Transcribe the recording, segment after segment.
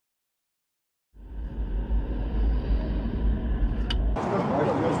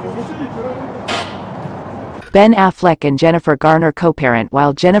Ben Affleck and Jennifer Garner co-parent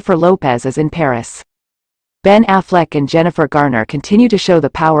while Jennifer Lopez is in Paris. Ben Affleck and Jennifer Garner continue to show the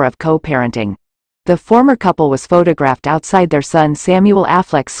power of co-parenting. The former couple was photographed outside their son Samuel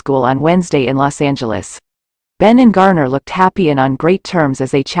Affleck's school on Wednesday in Los Angeles. Ben and Garner looked happy and on great terms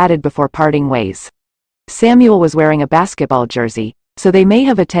as they chatted before parting ways. Samuel was wearing a basketball jersey, so they may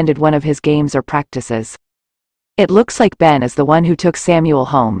have attended one of his games or practices. It looks like Ben is the one who took Samuel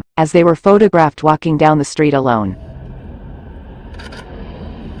home, as they were photographed walking down the street alone.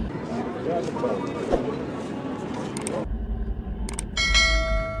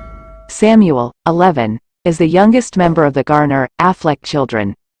 Samuel, 11, is the youngest member of the Garner, Affleck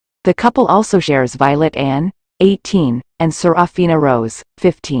children. The couple also shares Violet Ann, 18, and Serafina Rose,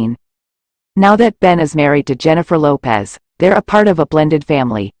 15. Now that Ben is married to Jennifer Lopez, they're a part of a blended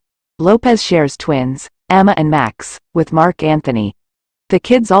family. Lopez shares twins, Emma and Max, with Mark Anthony. The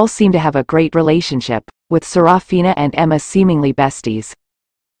kids all seem to have a great relationship, with Serafina and Emma seemingly besties.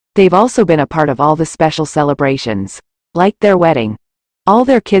 They've also been a part of all the special celebrations, like their wedding. All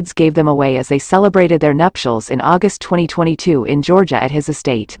their kids gave them away as they celebrated their nuptials in August 2022 in Georgia at his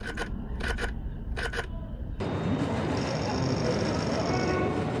estate.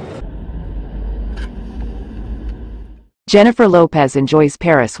 Jennifer Lopez enjoys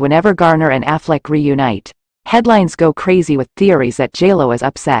Paris whenever Garner and Affleck reunite. Headlines go crazy with theories that JLo is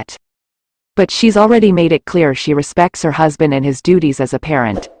upset. But she's already made it clear she respects her husband and his duties as a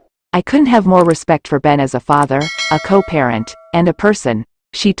parent. "I couldn't have more respect for Ben as a father, a co-parent, and a person,"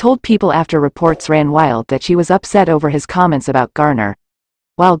 she told People after reports ran wild that she was upset over his comments about Garner.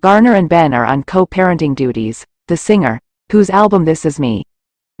 While Garner and Ben are on co-parenting duties, the singer, whose album This Is Me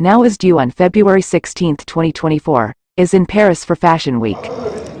now is due on February 16, 2024, is in Paris for Fashion Week.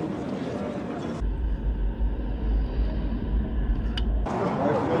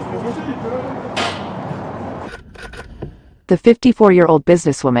 The 54-year-old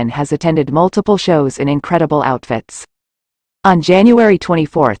businesswoman has attended multiple shows in incredible outfits. On January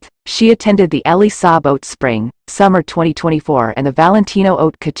 24, she attended the Elie Saab Haute Spring, Summer 2024 and the Valentino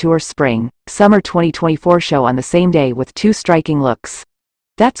Haute Couture Spring, Summer 2024 show on the same day with two striking looks.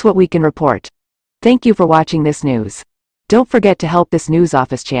 That's what we can report. Thank you for watching this news. Don't forget to help this news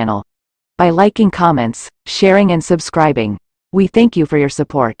office channel by liking, comments, sharing and subscribing. We thank you for your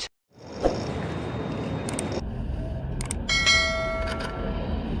support.